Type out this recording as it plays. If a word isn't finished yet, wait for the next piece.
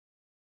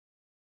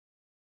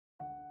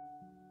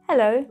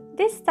Hello,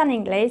 this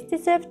stunning lace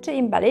deserved to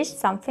embellish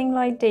something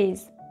like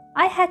this.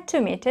 I had 2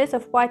 meters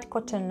of white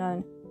cotton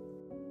lawn.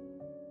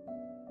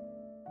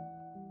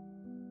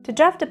 To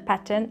draft the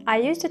pattern, I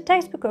used a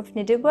textbook of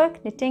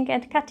needlework, knitting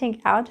and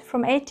cutting out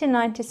from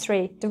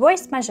 1893. The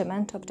waist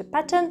measurement of the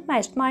pattern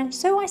matched mine,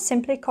 so I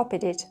simply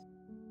copied it.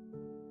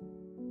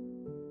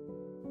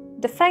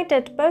 The fact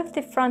that both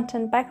the front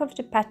and back of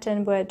the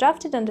pattern were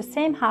drafted on the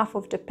same half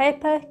of the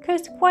paper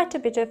caused quite a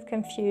bit of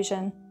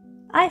confusion.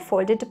 I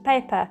folded the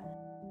paper.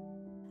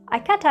 I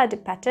cut out the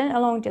pattern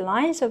along the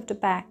lines of the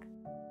back.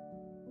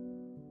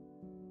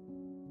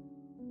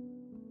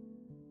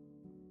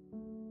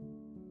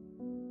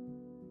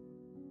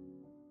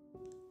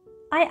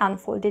 I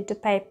unfolded the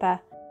paper.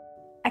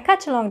 I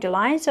cut along the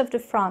lines of the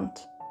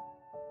front.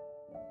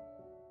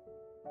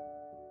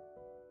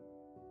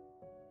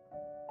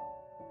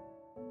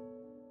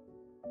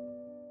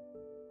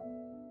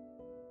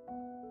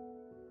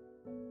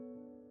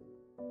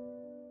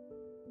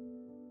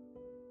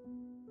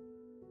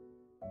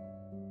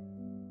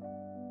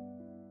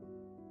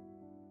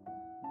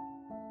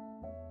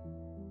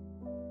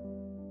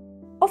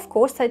 Of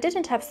course, I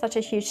didn't have such a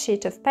huge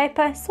sheet of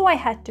paper, so I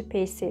had to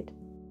piece it.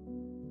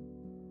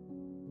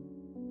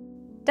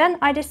 Then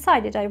I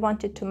decided I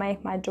wanted to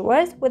make my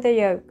drawers with a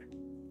yoke.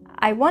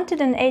 I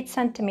wanted an 8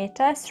 cm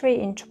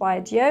 3-inch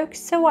wide yoke,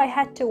 so I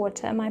had to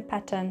alter my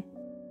pattern.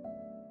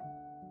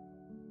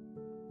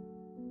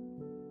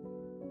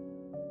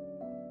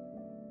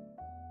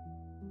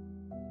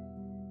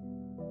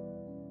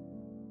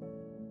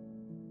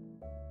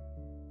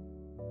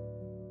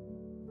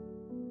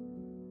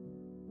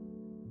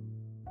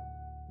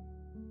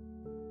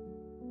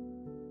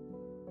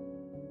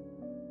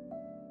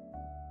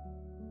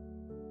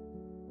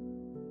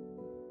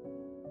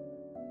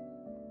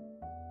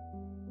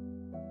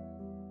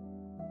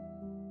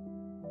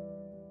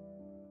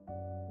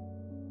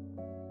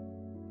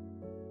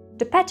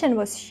 The pattern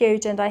was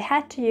huge and I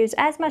had to use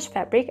as much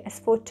fabric as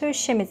for 2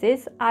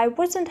 chemises. I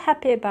wasn't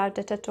happy about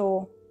that at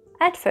all.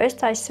 At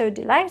first I sewed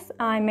the legs.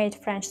 I made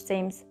French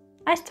seams.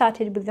 I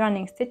started with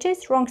running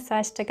stitches wrong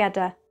sides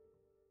together.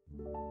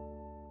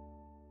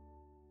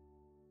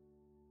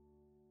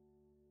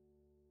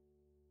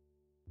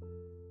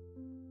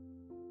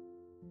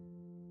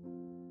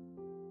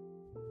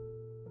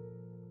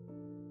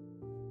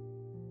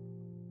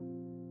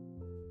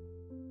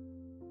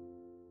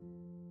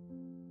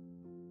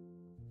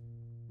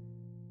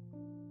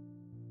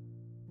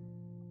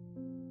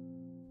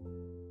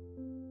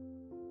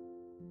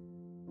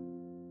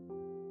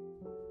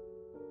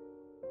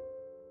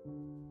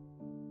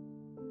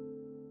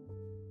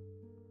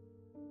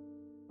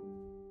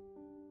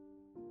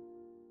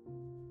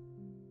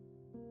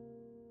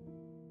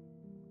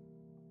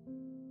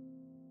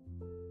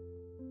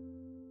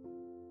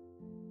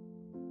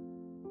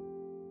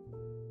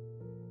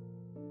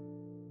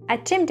 I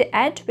trimmed the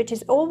edge, which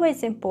is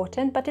always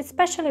important, but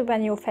especially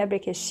when your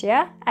fabric is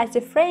sheer, as the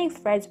fraying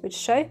threads would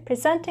show,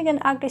 presenting an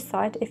ugly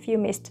sight if you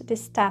missed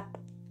this step.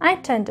 I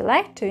turned the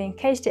leg to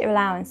encase the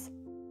allowance.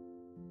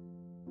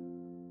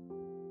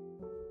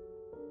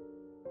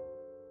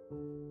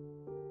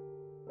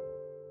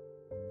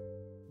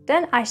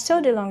 Then I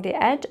sewed along the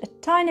edge a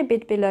tiny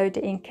bit below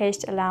the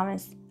encased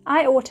allowance.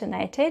 I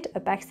alternated a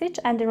backstitch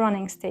and a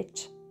running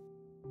stitch.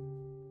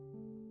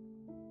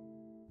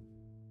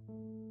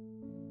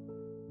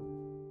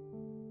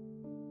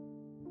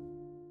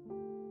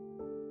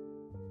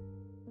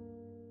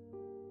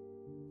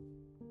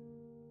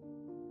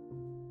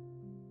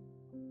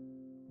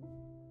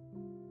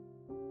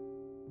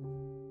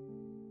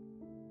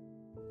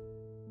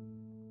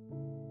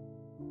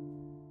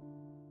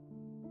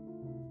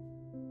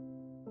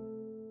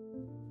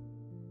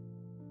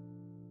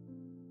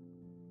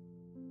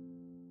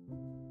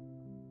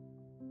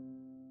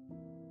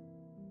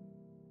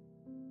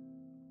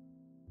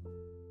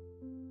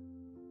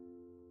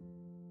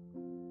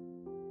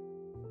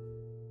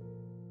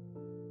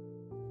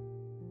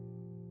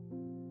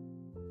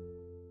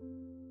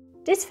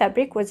 This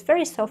fabric was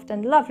very soft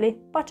and lovely,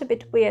 but a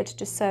bit weird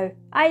to sew.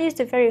 I used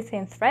a very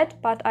thin thread,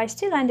 but I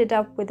still ended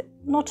up with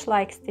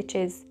knot-like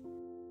stitches.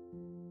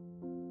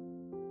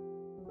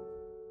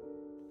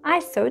 I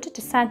sewed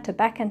the center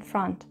back and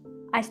front.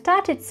 I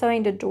started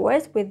sewing the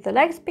drawers with the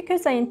legs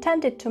because I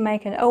intended to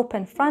make an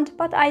open front,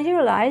 but I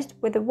realized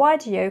with a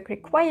wide yoke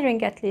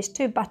requiring at least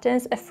 2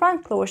 buttons, a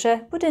front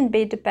closure wouldn't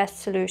be the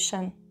best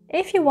solution.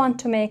 If you want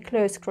to make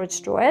closed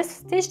crotch drawers,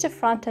 stitch the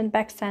front and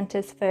back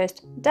centers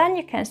first. Then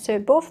you can sew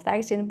both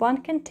legs in one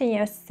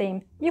continuous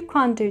seam. You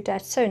can't do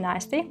that so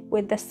nicely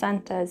with the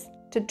centers.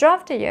 To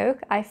draft the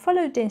yoke, I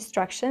followed the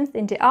instructions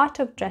in The Art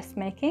of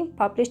Dressmaking,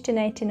 published in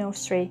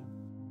 1803.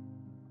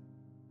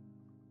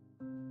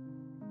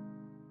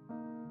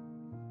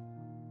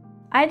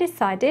 I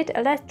decided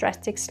a less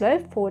drastic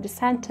slope for the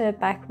center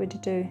back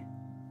would do.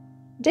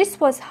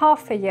 This was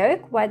half a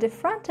yoke, where the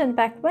front and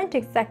back weren't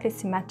exactly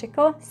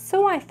symmetrical,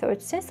 so I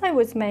thought since I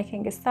was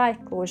making a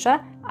side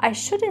closure, I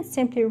shouldn't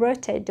simply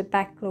rotate the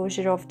back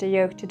closure of the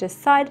yoke to the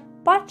side,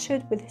 but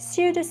should with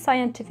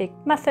pseudo-scientific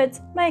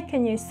methods make a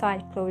new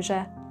side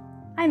closure.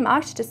 I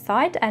marked the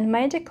side and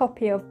made a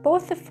copy of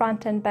both the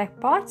front and back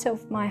parts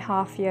of my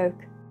half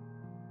yoke.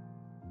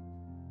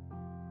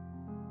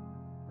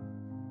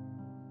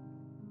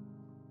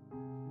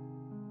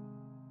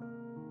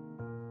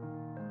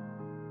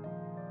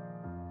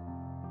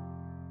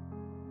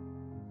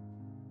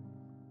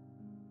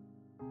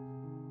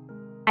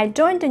 I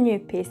joined the new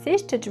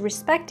pieces to the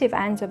respective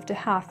ends of the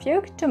half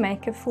yoke to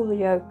make a full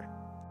yoke.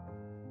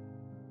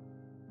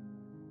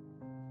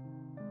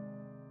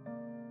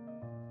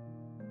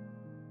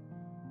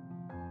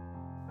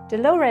 The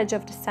lower edge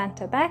of the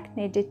center back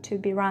needed to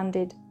be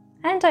rounded,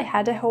 and I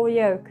had a whole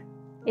yoke.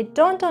 It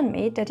dawned on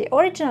me that the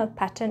original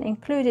pattern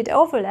included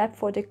overlap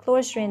for the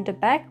closure in the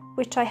back,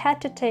 which I had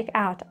to take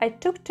out. I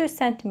took 2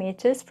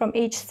 centimeters from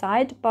each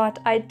side, but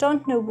I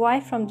don't know why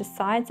from the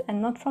sides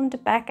and not from the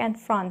back and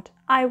front.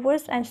 I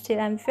was and still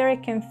am very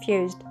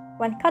confused.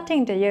 When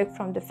cutting the yoke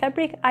from the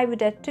fabric, I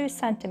would add 2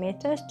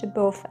 centimeters to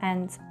both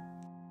ends.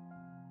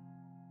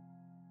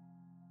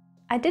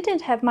 I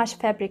didn't have much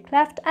fabric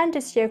left and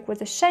this yoke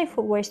was a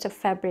shameful waste of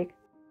fabric.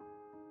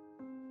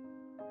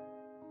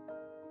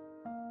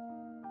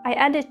 I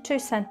added 2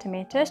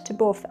 centimeters to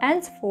both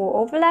ends for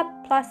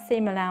overlap plus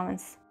seam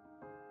allowance.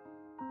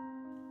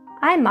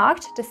 I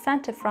marked the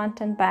center front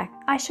and back.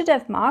 I should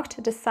have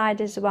marked the side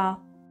as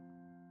well.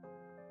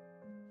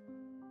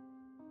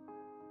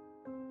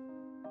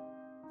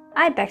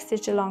 I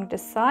backstitched along the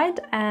side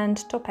and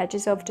top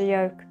edges of the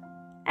yoke.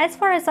 As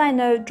far as I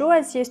know,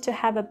 drawers used to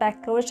have a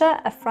back closure,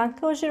 a front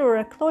closure or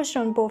a closure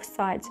on both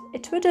sides.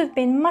 It would have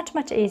been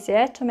much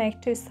easier to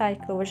make 2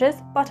 side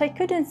closures, but I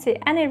couldn't see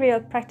any real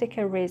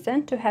practical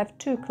reason to have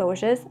 2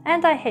 closures,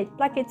 and I hate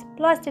plackets,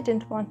 plus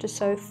didn't want to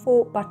sew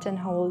 4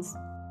 buttonholes.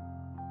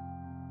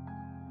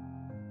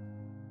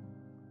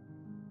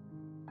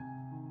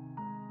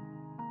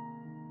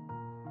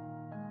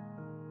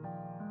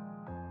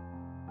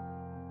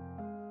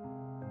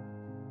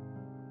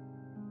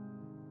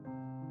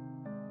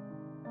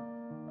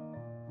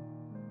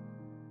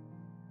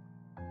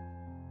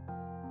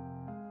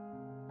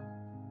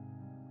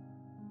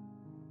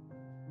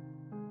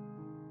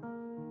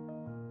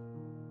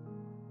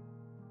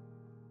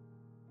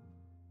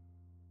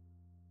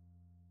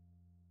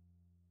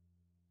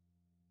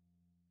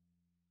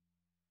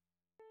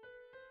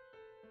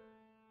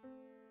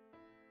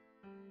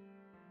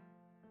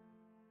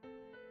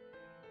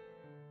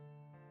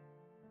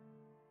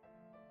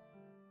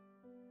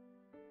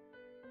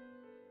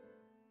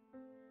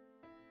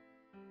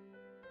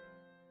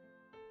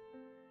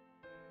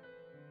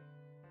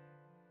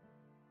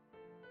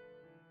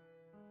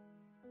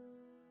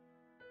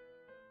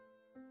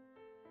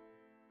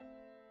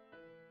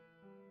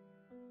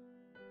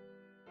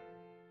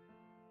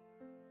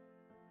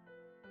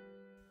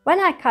 When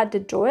I cut the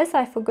drawers,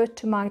 I forgot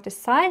to mark the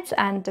sides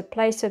and the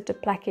place of the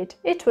placket.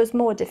 It was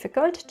more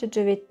difficult to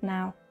do it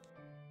now.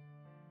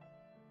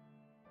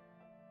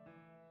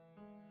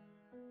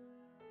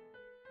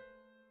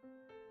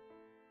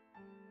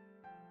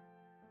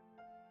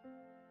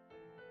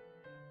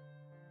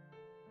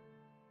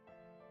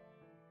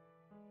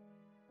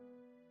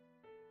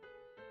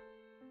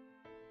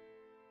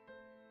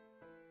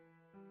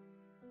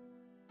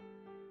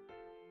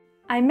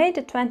 I made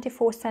a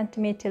 24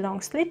 cm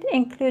long slit,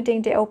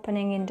 including the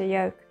opening in the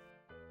yoke.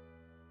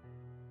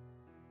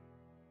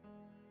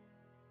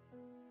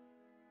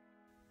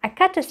 I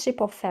cut a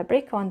strip of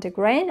fabric on the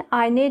grain.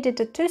 I needed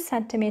a 2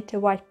 cm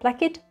wide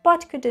placket,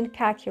 but couldn't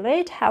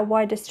calculate how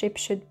wide the strip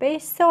should be,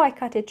 so I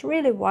cut it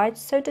really wide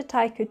so that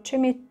I could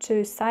trim it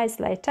to size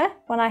later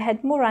when I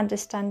had more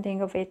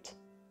understanding of it.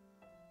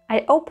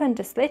 I opened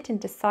the slit in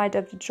the side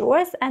of the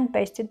drawers and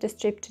basted the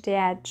strip to the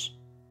edge.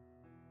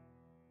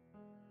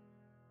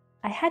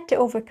 I had to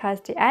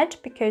overcast the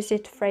edge because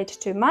it frayed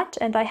too much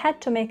and I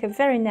had to make a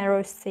very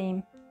narrow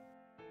seam.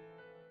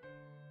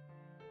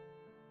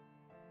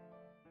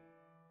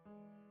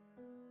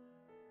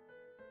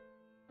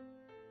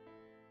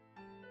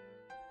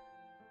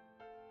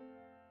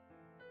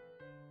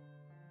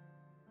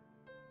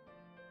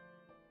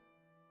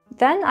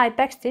 Then I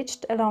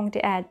backstitched along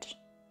the edge.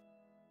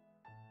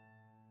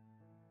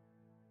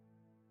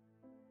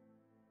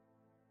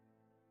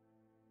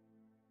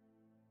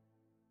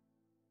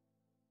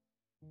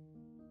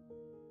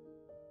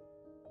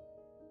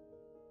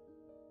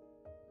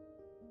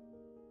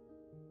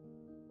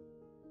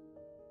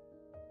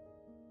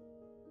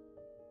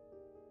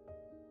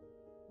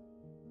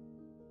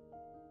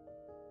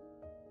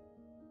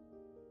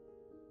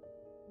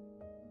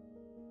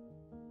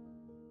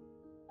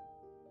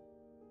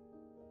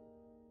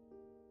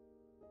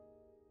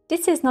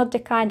 This is not the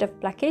kind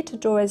of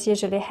placket drawers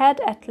usually had,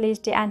 at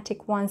least the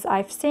antique ones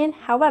I've seen.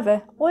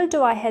 However,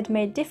 although I had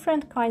made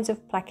different kinds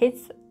of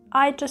plackets,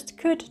 I just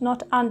could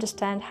not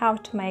understand how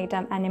to make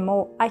them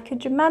anymore. I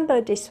could remember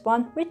this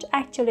one, which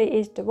actually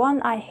is the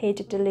one I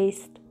hated the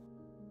least.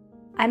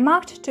 I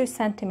marked 2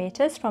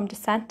 cm from the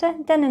center,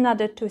 then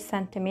another 2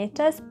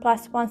 cm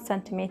plus 1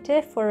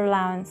 cm for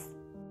allowance.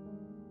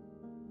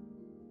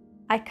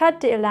 I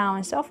cut the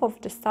allowance off of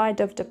the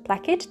side of the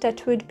placket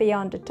that would be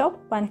on the top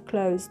when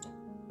closed.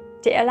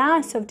 The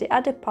allowance of the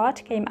other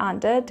part came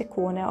under the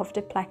corner of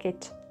the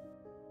placket.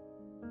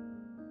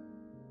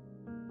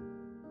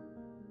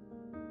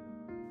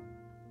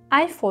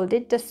 I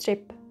folded the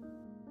strip.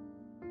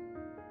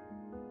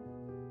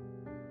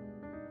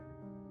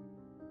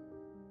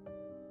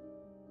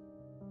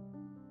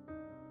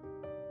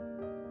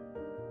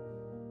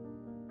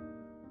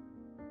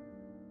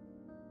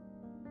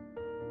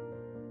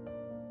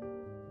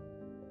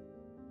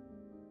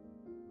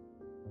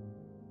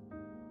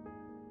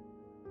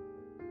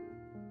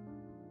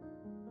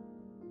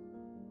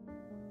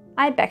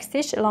 I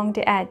backstitched along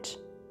the edge.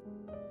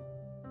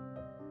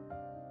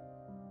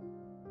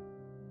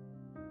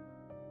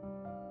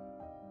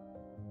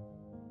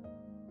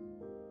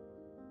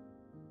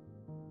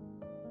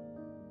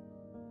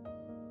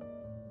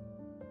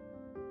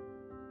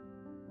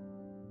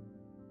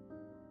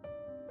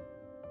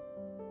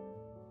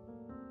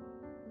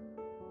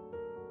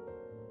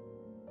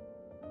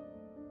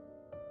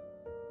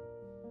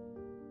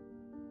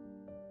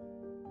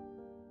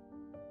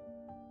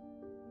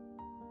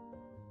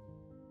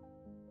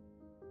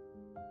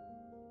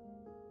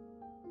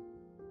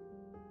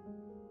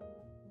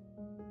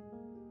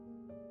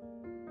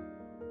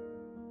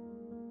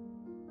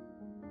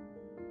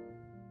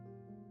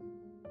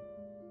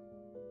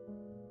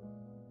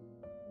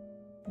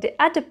 The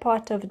other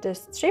part of the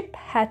strip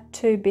had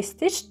to be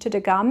stitched to the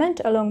garment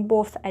along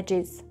both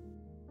edges.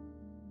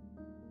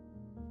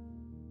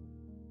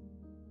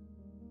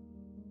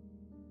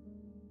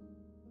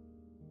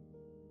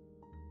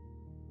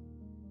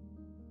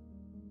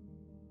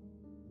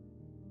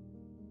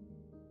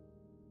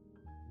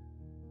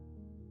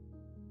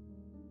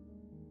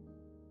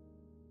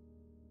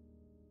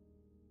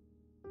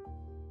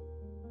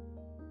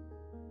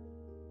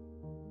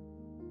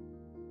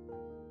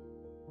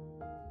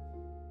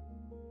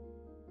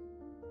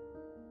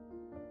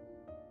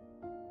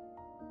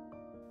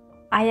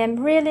 I am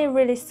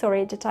really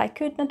sorry that I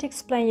could not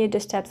explain you the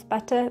steps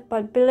better,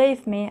 but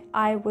believe me,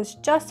 I was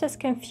just as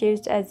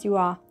confused as you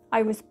are.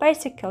 I was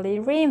basically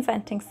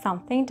reinventing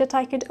something that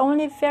I could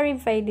only very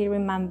vaguely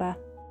remember.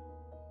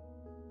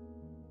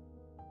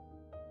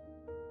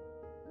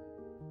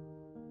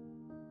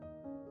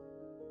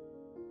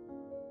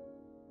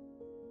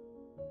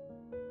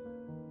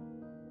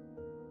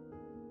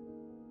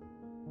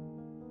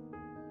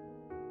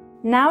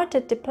 Now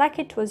that the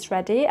placket was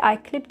ready, I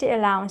clipped the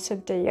allowance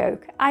of the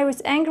yoke. I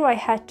was angry I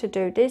had to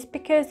do this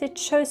because it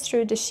shows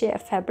through the sheer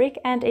fabric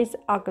and is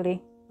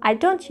ugly. I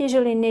don't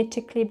usually need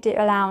to clip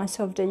the allowance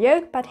of the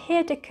yoke, but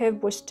here the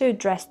curve was too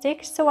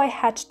drastic, so I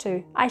had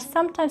to. I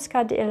sometimes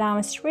cut the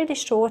allowance really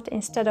short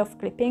instead of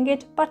clipping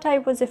it, but I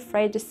was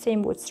afraid the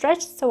seam would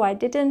stretch, so I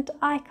didn't.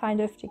 I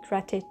kind of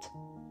regret it.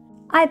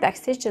 I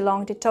backstitched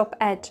along the top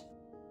edge.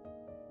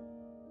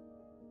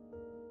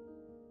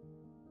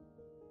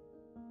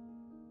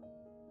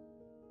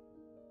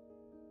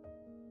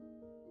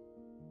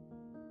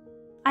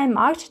 I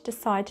marked the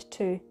side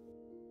too.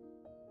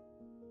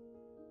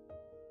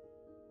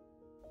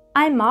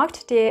 I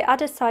marked the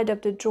other side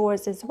of the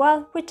drawers as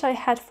well, which I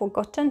had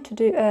forgotten to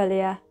do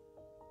earlier.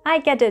 I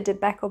gathered the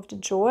back of the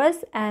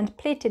drawers and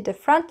pleated the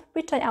front,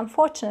 which I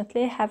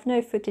unfortunately have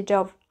no footage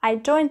of. I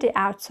joined the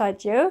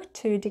outside yoke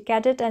to the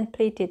gathered and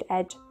pleated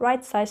edge,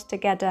 right sides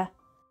together.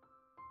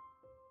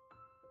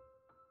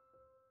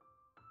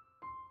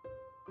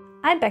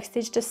 I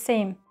backstitched the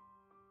seam.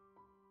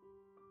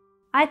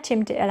 I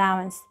trimmed the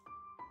allowance.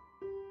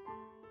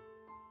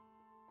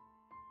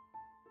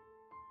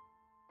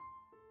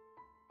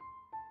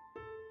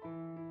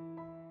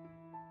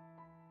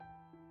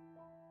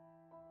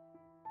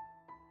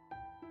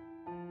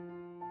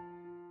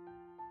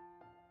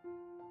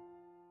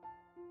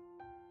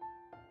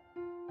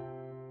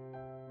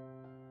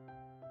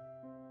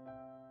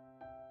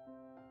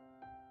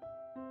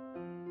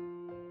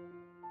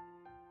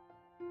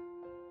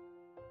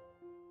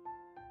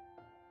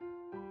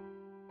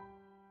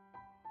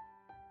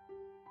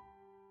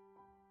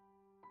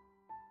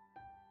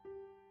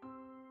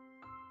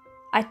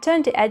 I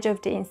turned the edge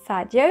of the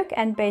inside yoke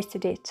and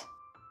basted it.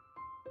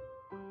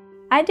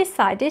 I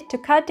decided to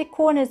cut the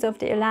corners of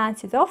the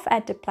allowances off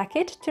at the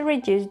placket to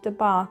reduce the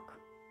bark.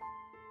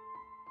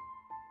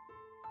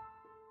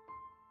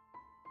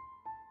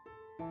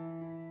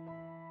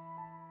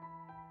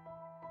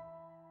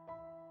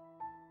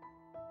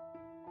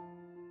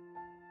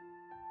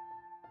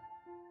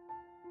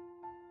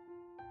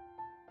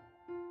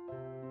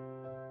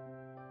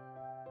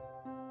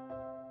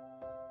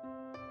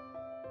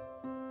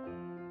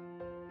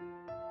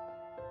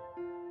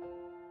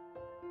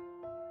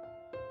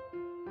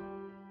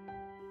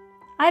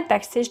 I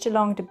backstitched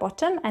along the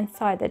bottom and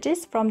side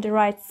edges from the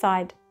right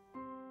side.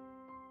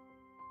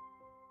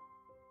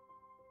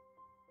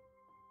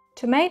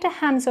 To make the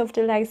hems of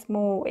the legs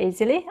more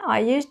easily, I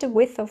used the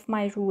width of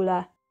my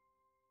ruler.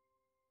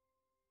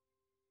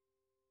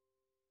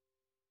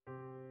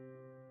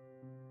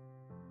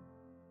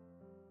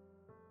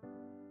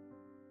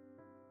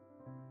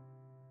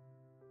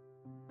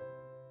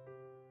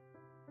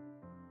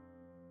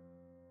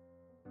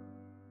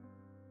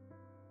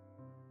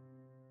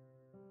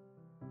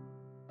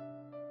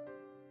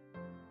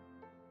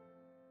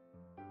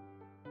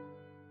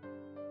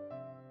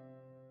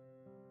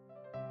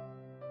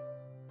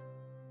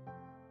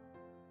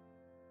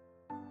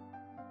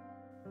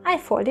 I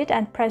folded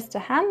and pressed the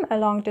hem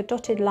along the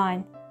dotted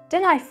line.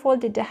 Then I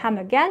folded the hem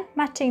again,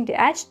 matching the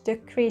edge to the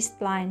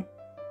creased line.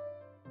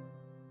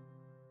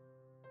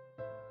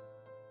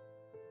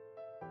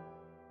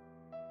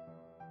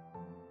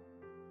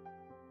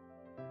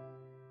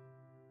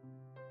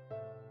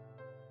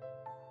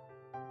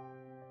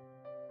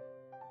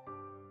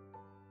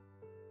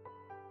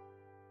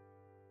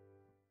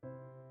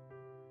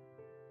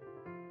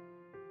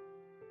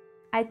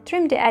 I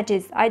trimmed the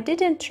edges. I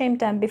didn't trim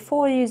them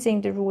before using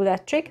the ruler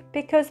trick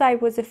because I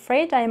was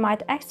afraid I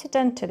might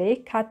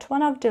accidentally cut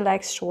one of the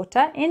legs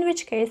shorter, in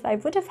which case I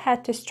would have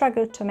had to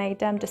struggle to make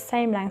them the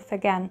same length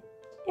again.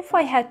 If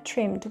I had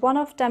trimmed one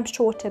of them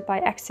shorter by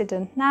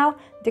accident now,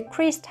 the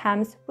creased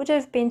hems would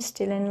have been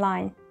still in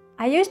line.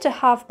 I used a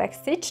half back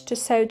stitch to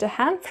sew the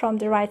hem from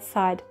the right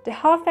side. The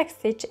half back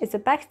stitch is a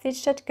back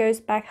stitch that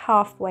goes back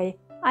halfway.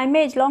 I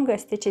made longer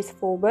stitches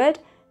forward.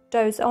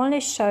 Those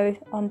only show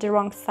on the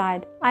wrong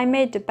side. I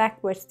made the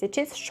backward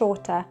stitches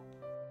shorter.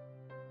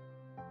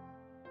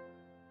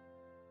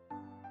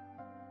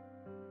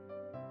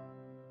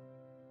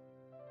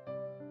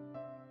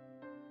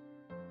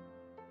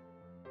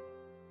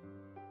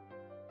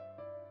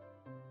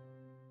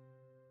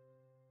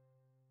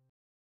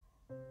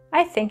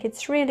 I think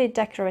it's really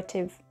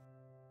decorative.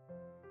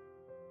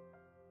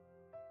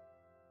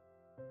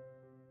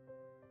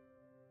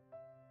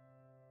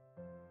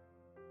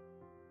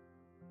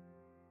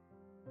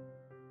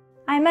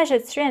 I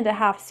measured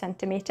 3.5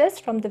 centimeters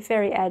from the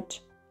very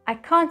edge. I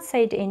can't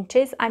say the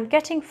inches, I'm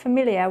getting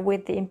familiar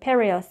with the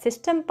imperial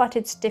system, but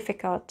it's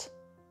difficult.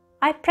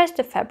 I pressed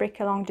the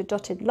fabric along the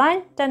dotted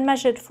line, then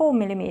measured 4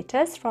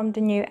 millimeters from the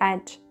new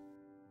edge.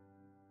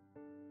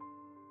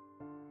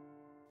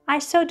 I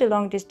sewed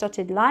along this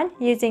dotted line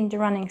using the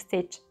running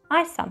stitch.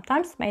 I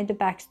sometimes made the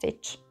back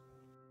stitch.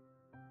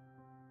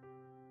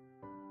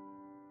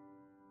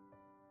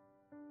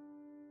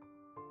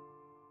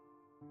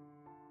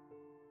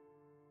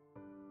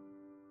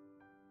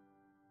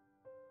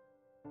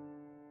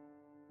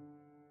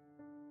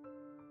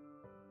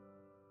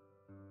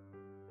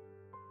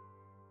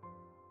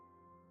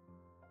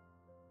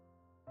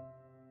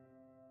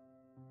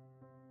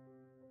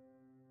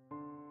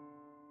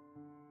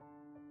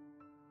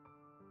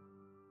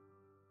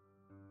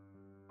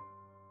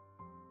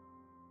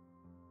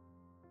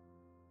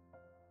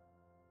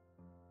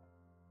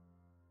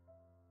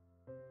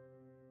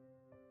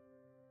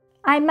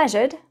 I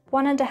measured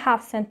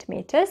 1.5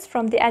 centimeters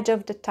from the edge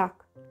of the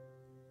tuck.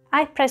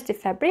 I pressed the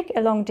fabric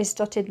along this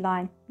dotted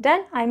line.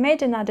 Then I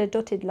made another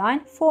dotted line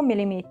 4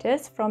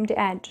 millimeters from the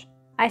edge.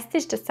 I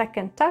stitched the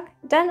second tuck,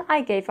 then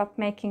I gave up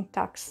making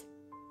tucks.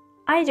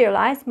 I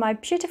realized my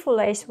beautiful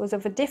lace was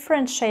of a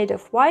different shade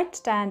of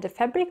white than the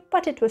fabric,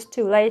 but it was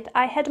too late.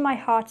 I had my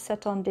heart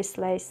set on this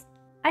lace.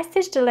 I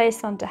stitched the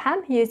lace on the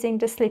hem using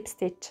the slip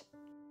stitch.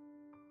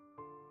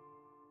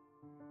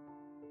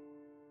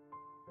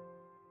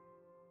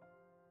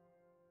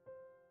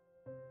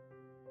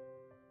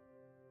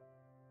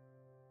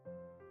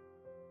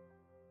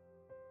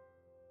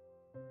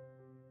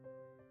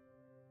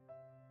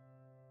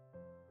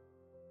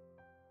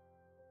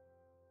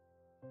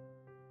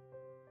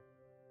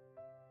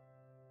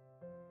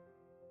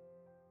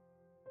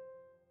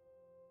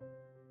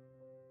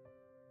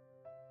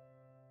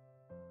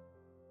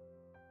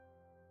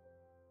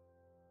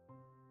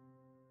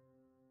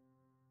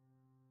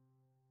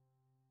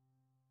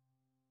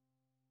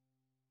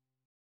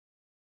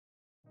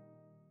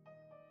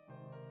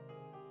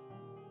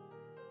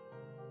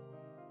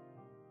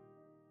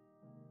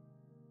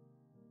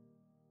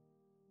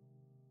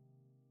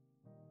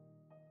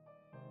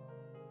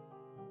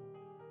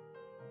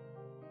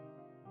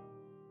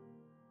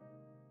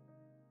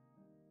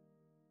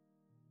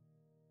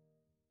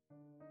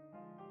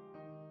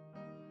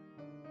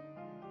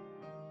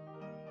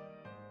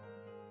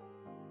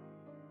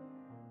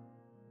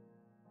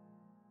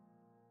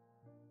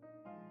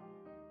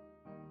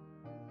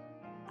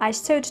 I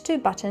sewed 2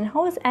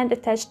 buttonholes and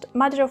attached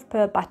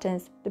mother-of-pearl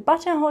buttons. The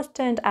buttonholes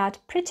turned out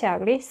pretty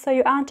ugly, so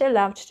you aren't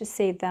allowed to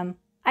see them.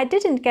 I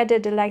didn't gather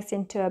the legs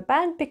into a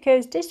band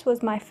because this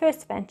was my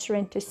first venture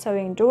into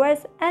sewing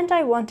drawers and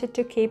I wanted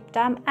to keep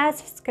them as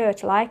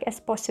skirt-like as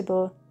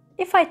possible.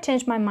 If I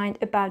change my mind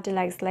about the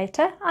legs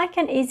later, I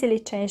can easily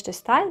change the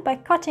style by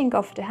cutting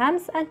off the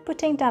hems and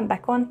putting them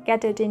back on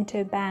gathered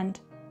into a band.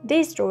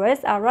 These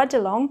drawers are rather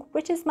long,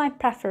 which is my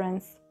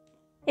preference.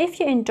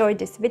 If you enjoyed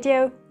this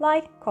video,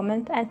 like,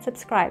 comment and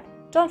subscribe.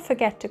 Don't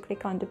forget to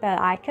click on the bell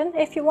icon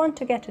if you want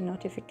to get a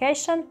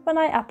notification when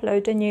I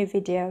upload a new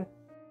video.